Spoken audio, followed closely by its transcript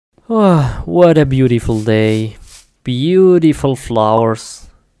Oh, what a beautiful day. Beautiful flowers.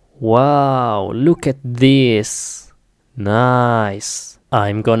 Wow, look at this. Nice.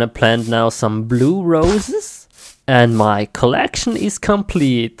 I'm gonna plant now some blue roses and my collection is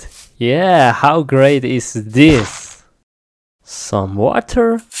complete. Yeah, how great is this? Some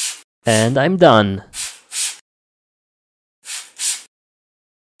water and I'm done.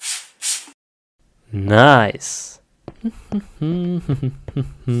 Nice.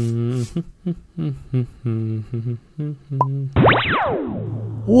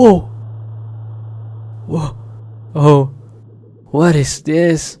 Whoa! Whoa! Oh, what is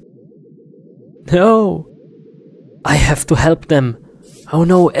this? No! I have to help them. Oh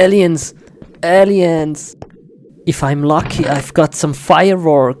no, aliens! Aliens! If I'm lucky, I've got some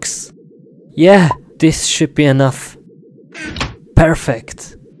fireworks. Yeah, this should be enough.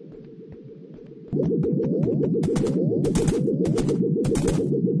 Perfect.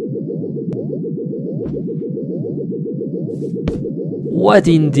 What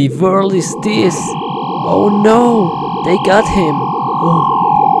in the world is this? Oh no, they got him.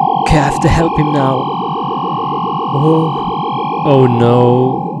 Oh, okay, I have to help him now. Oh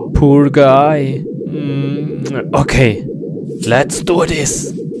no, poor guy. Okay, let's do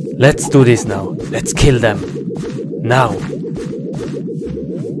this. Let's do this now. Let's kill them. Now.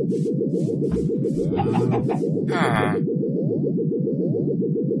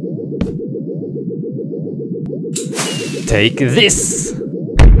 Take this.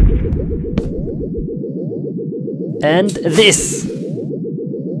 And this.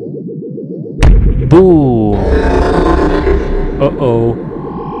 Boom. Uh-oh.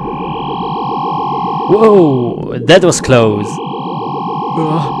 Whoa, that was close.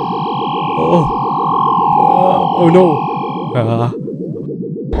 Oh no.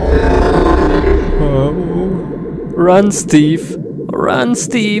 Run, Steve. Run,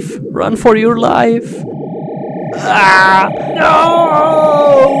 Steve. Run for your life. No!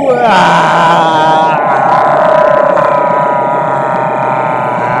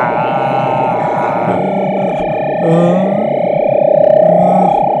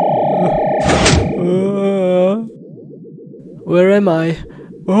 Where am I?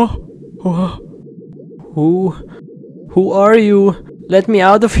 Who are you? Let me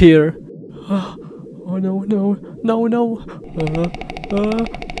out of here. Oh no.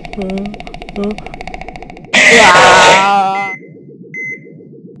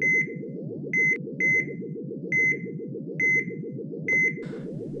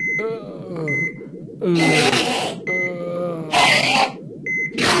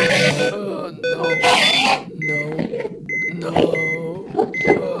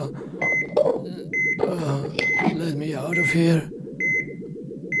 Let me out of here.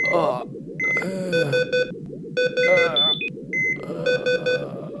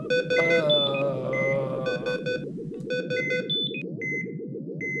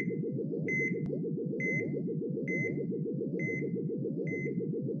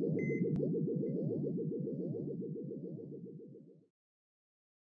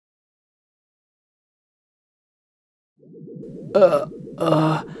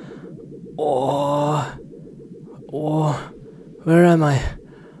 Where am I?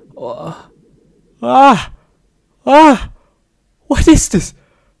 What is this?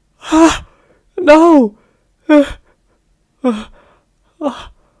 No!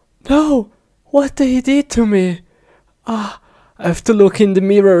 No! What they did to me? I have to look in the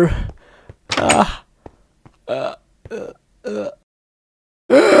mirror.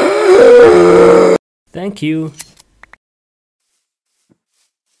 Thank you.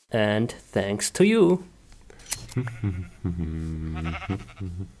 And thanks to you.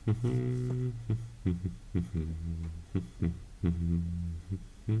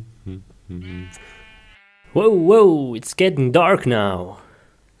 Whoa, it's getting dark now.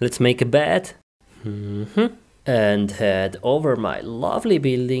 Let's make a bed. And head over my lovely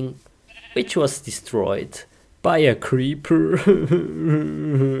building, which was destroyed by a creeper.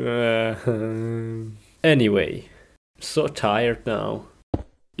 Anyway, so tired now.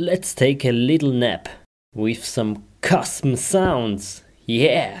 Let's take a little nap with some custom sounds.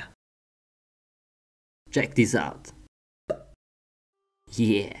 Yeah. Check this out.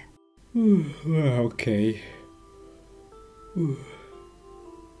 Yeah. Okay.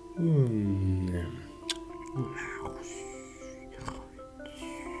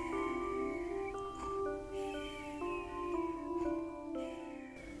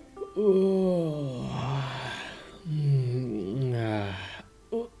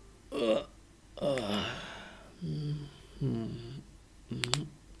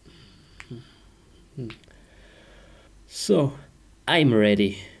 So, I'm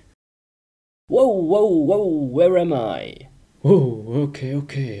ready. Whoa, whoa, whoa, where am I? Whoa,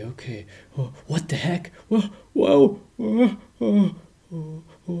 okay. Oh, what the heck? Whoa, whoa.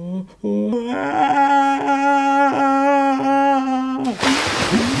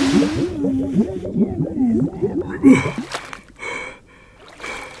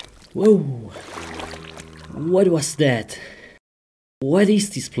 Whoa, what was that? What is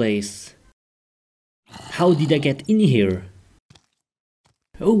this place? How did I get in here?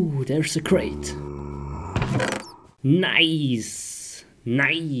 Oh, there's a crate. Nice,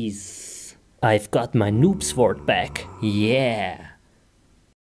 nice. I've got my noob sword back, yeah.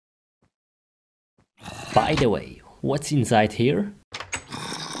 By the way, what's inside here?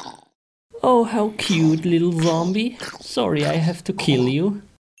 Oh, how cute, little zombie. Sorry, I have to kill you.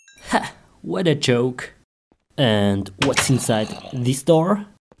 Ha, what a joke. And what's inside this door?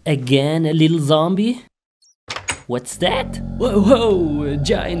 Again a little zombie? What's that? Whoa, whoa, a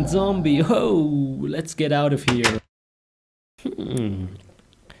giant zombie, whoa, let's get out of here.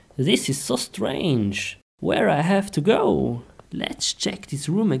 This is so strange. Where I have to go? Let's check this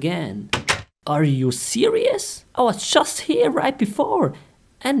room again. Are you serious? I was just here right before,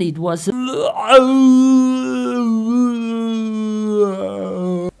 and it was...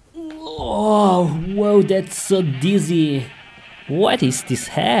 Oh, whoa, that's so dizzy. What is this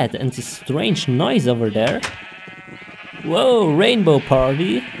head and this strange noise over there? Whoa, rainbow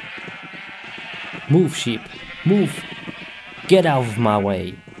party. Move, sheep, move. Get out of my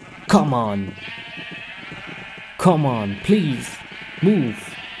way. Come on. Come on, please.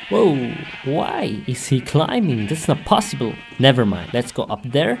 Move. Whoa, why is he climbing? That's not possible. Never mind, let's go up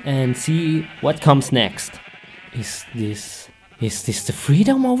there and see what comes next. Is this the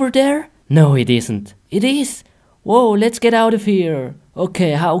freedom over there? No, it isn't. It is. Whoa, let's get out of here.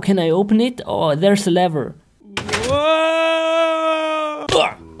 Okay, how can I open it? Oh, there's a lever. Whoa!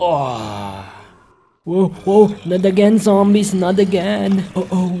 Oh. Whoa, whoa, not again, zombies, not again.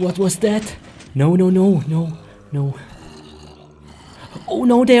 Oh, what was that? No. Oh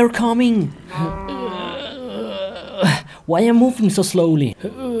no, they're coming. Why am I moving so slowly?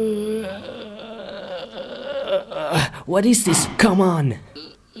 What is this? Come on.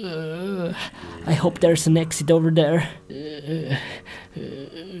 I hope there's an exit over there.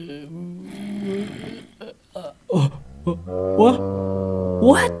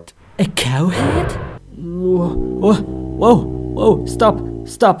 What? A cow head? Whoa, stop.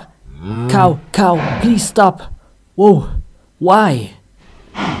 Cow, please stop. Whoa, why?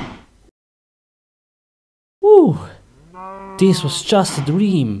 Whew, this was just a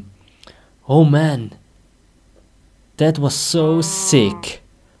dream. Oh man, that was so sick.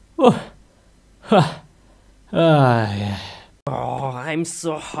 Oh, yeah. Oh, I'm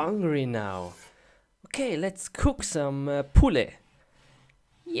so hungry now. Okay, let's cook some poulet.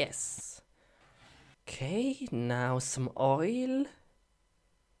 Yes. Okay, now some oil.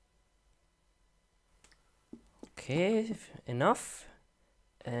 Okay, enough.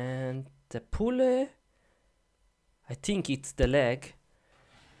 And the poulet. I think it's the leg.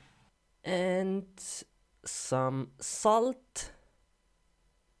 And some salt.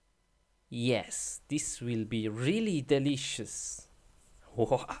 Yes, this will be really delicious.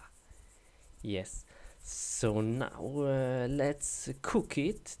 Yes. So now let's cook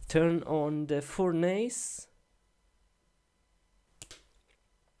it. Turn on the furnace.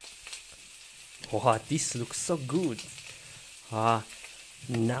 Oh, this looks so good.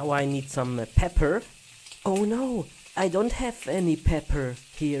 Now I need some pepper. Oh no, I don't have any pepper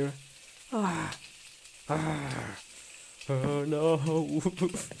here. Oh no.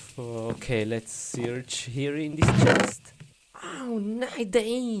 Okay, let's search here in this chest. Oh,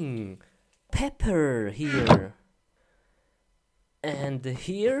 dang. Pepper here. And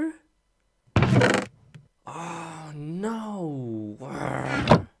here? Oh no.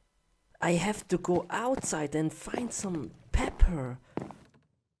 I have to go outside and find some pepper.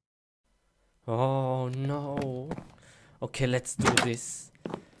 Oh no. Okay, let's do this.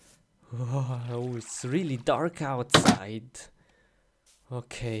 Oh, it's really dark outside.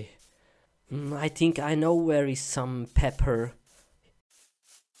 Okay. I think I know where is some pepper.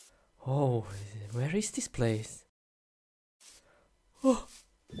 Oh, where is this place? Oh,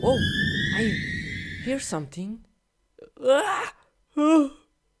 I hear something.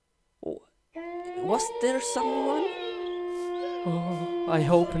 Was there someone? Oh, I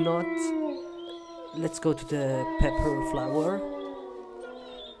hope not. Let's go to the pepper flower.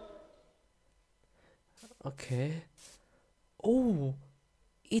 Okay. Oh,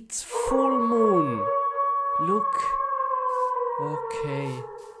 it's full moon. Look. Okay.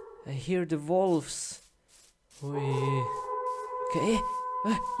 I hear the wolves. Okay.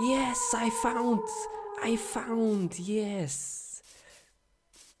 Yes, I found, yes.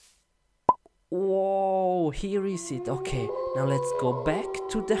 Whoa, here is it. Okay, now let's go back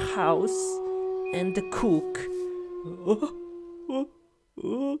to the house and the cook.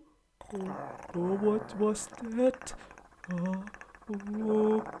 What was that?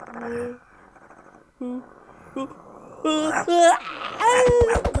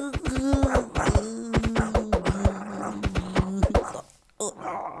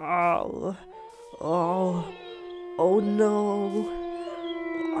 Oh no.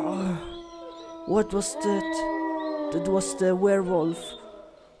 What was that? That was the werewolf.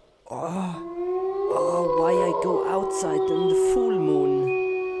 Why I go outside in the full moon?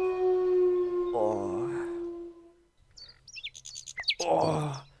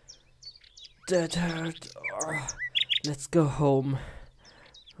 That hurt. Let's go home.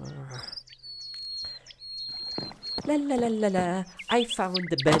 La la la la la, I found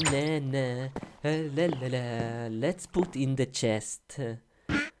the banana. La la la, let's put in the chest.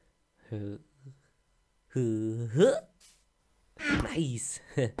 Nice.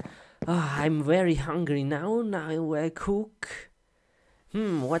 I'm very hungry now. Now I cook.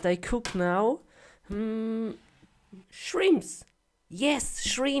 What I cook now? Shrimps. Yes,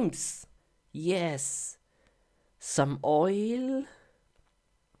 shrimps. Yes. Some oil.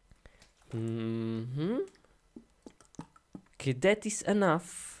 Okay, that is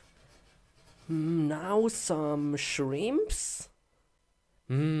enough. Now some shrimps.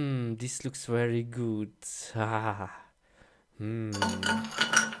 This looks very good. And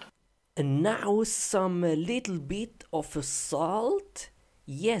now some little bit of salt.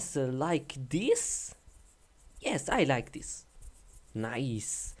 Yes, like this. Yes, I like this.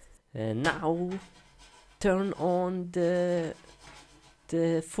 Nice. Now turn on the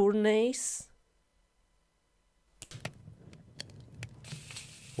furnace.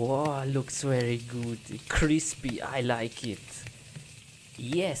 Wow, looks very good. Crispy, I like it.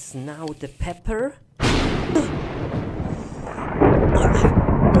 Yes, now the pepper.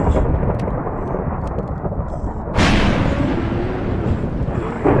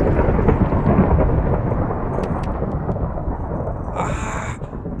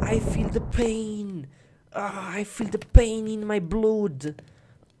 I feel the pain. I feel the pain in my blood.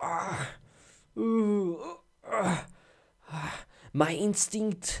 My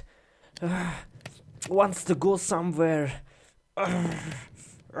instinct wants to go somewhere.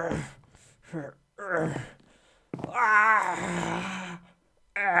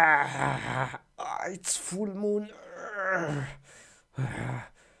 It's full moon.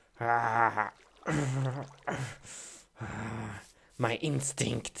 My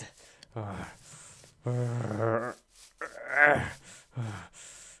instinct.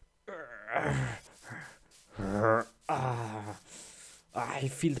 I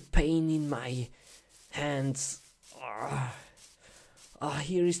feel the pain in my hands.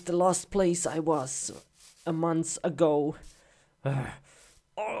 Here is the last place I was a month ago.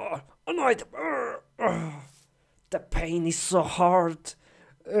 Annoyed. The pain is so hard.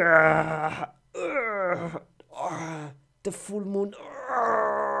 The full moon.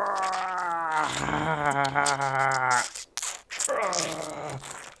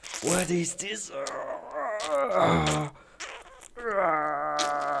 What is this?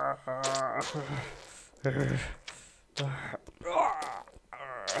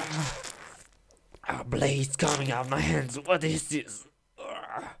 Blades coming out my hands. What is this?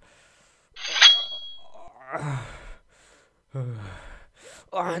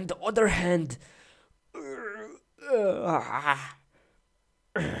 On the other hand,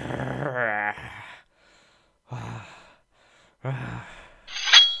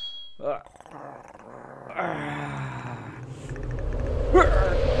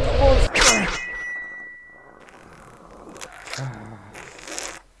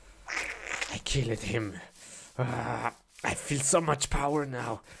 I killed him. I feel so much power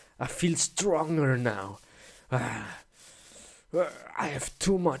now. I feel stronger now. I have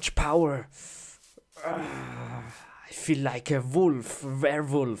too much power. I feel like a wolf,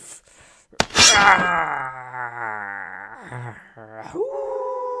 werewolf.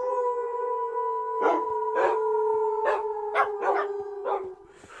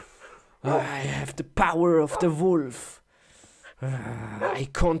 I have the power of the wolf. I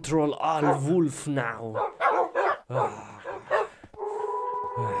control all wolf now.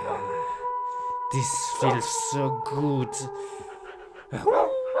 This feels so good.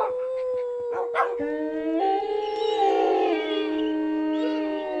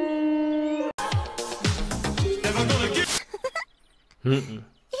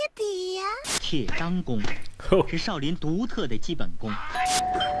铁张功是少林独特的基本功。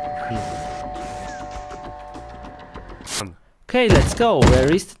Okay, let's go. Where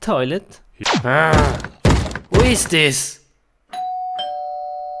is the toilet? Who is this?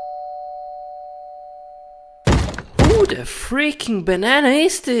 Who the freaking banana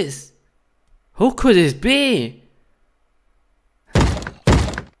is this? Who could it be?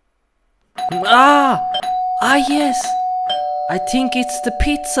 Yes. I think it's the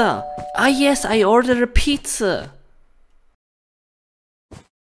pizza. Yes, I ordered a pizza.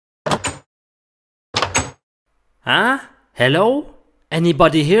 Huh? Hello?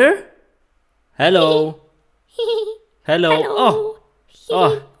 Anybody here? Hello? Hello?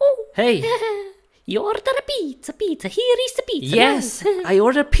 Oh, hey. You ordered a pizza. Here is the pizza. Yes, I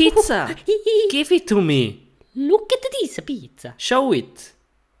ordered pizza. Give it to me. Look at this pizza. Show it.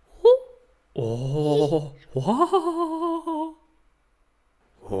 Oh, wow.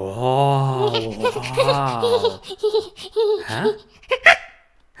 Wow. Huh?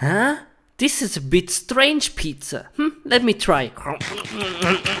 Huh? This is a bit strange pizza. Let me try.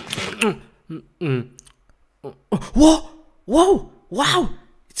 Whoa! Whoa! Wow!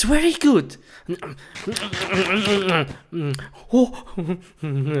 It's very good.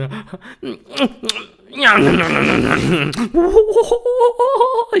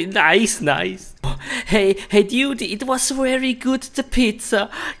 Nice. Hey dude, it was very good, the pizza.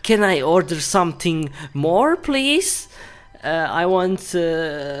 Can I order something more, please? I want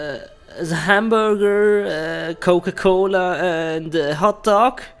the hamburger, Coca-Cola and hot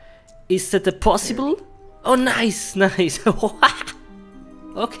dog. Is that possible? Oh, nice.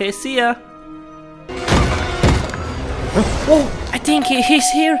 Okay, see ya. Oh, I think he's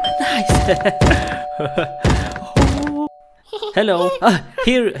here. Nice. Hello.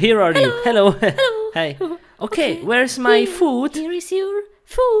 Here are you. Hello. Hey. Okay, where's my food? Here is your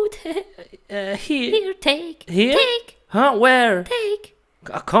food. Here. Here, take. Here? Take. Huh? Where? Take.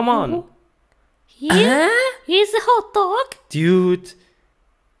 Come on. Here is a hot dog. Dude.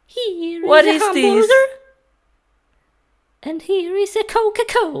 Here What is is a hamburger. this? And here is a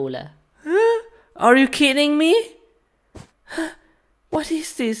Coca-Cola. Are you kidding me? What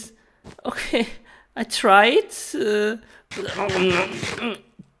is this? Okay, I try it.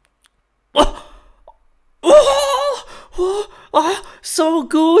 So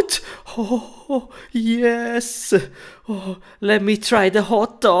good. Oh, yes. Oh, let me try the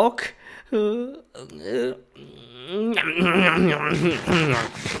hot dog.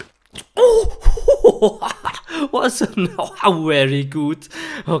 Was very good.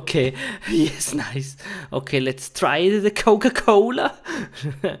 Okay, yes, nice. Okay, let's try the Coca-Cola.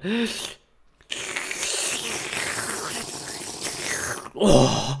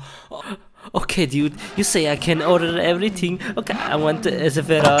 Okay, dude, you say I can order everything. Okay, I want the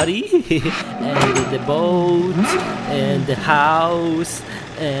Ferrari and the boat and the house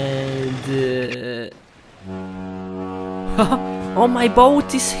and oh, my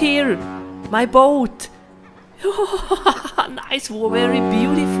boat is here. My boat. Nice, very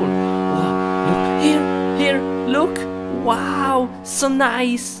beautiful. Look here, look. Wow, so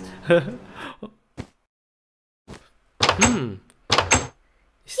nice.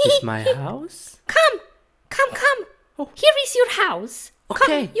 Is this my house? Come. Oh. Here is your house.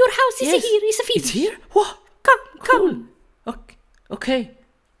 Okay. Come, your house is here. Is a fish. It's here? What? Come. Okay.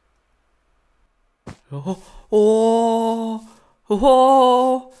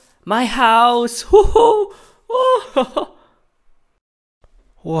 Oh, my house.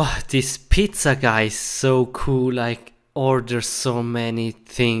 Wow, this pizza guy is so cool. I order so many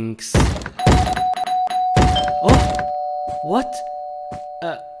things. Oh, what?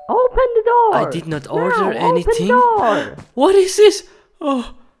 Open the door. I did not order now, anything. Open the door. What is this?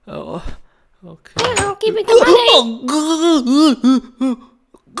 Oh, okay. Now, give me the money.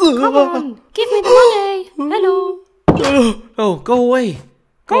 Come on, give me the money. Hello. Oh, go away.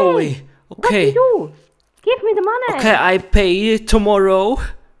 Go away. Okay. What do you do? Give me the money. Okay, I pay tomorrow.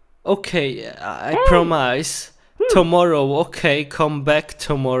 Okay, I promise. Tomorrow, okay, come back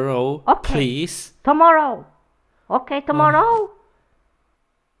tomorrow, please. Tomorrow. Okay, tomorrow.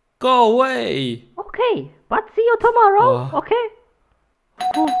 Go away. Okay, but see you tomorrow. Okay.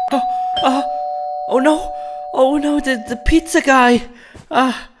 Oh no, the pizza guy.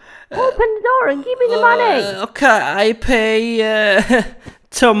 Open the door and give me the money. Okay, I pay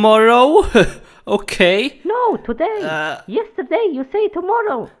tomorrow. Okay. No, today. Yesterday you say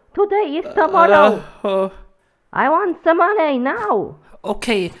tomorrow. Today is tomorrow. I want the money now.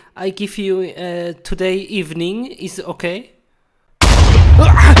 Okay, I give you today evening. Is okay?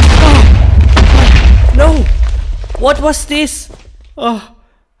 No! What was this? Oh,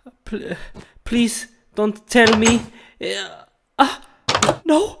 please don't tell me.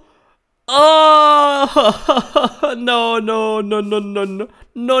 No! Oh no no no no no no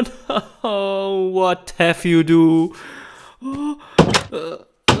no no! What have you do?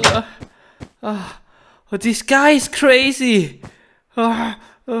 This guy is crazy. Oh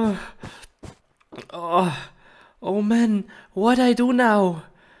man, what I do now?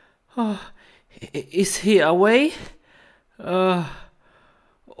 Is he away? Oh,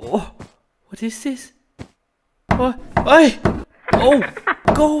 what is this? Hey! Oh,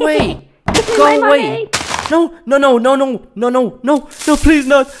 go away! Go away! No, no, no, no, no, no, no, no, no, please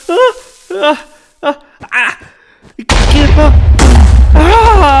not! Give up!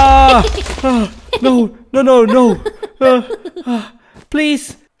 No, no, no, no!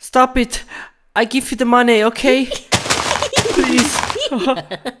 Please stop it! I give you the money, okay? Please,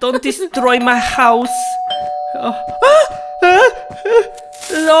 don't destroy my house!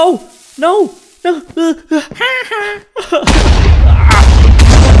 No, no, no!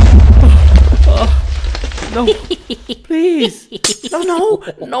 No, please! No, no,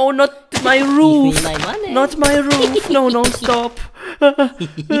 no, not my roof! Give me my money. Not my roof! No, no, stop! No,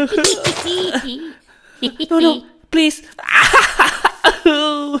 no, please!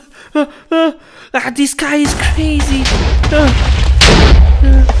 This guy is crazy!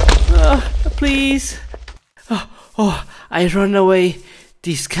 Please! Oh, I run away!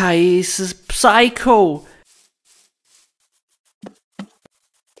 This guy is a psycho!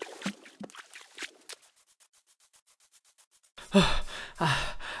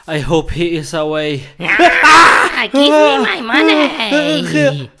 I hope he is away. Give me my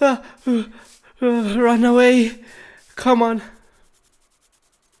money. Run away! Come on!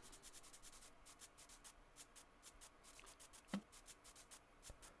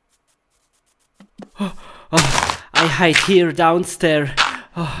 I hide here downstairs.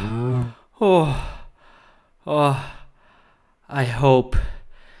 I hope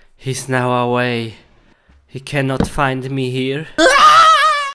he's now away. He cannot find me here.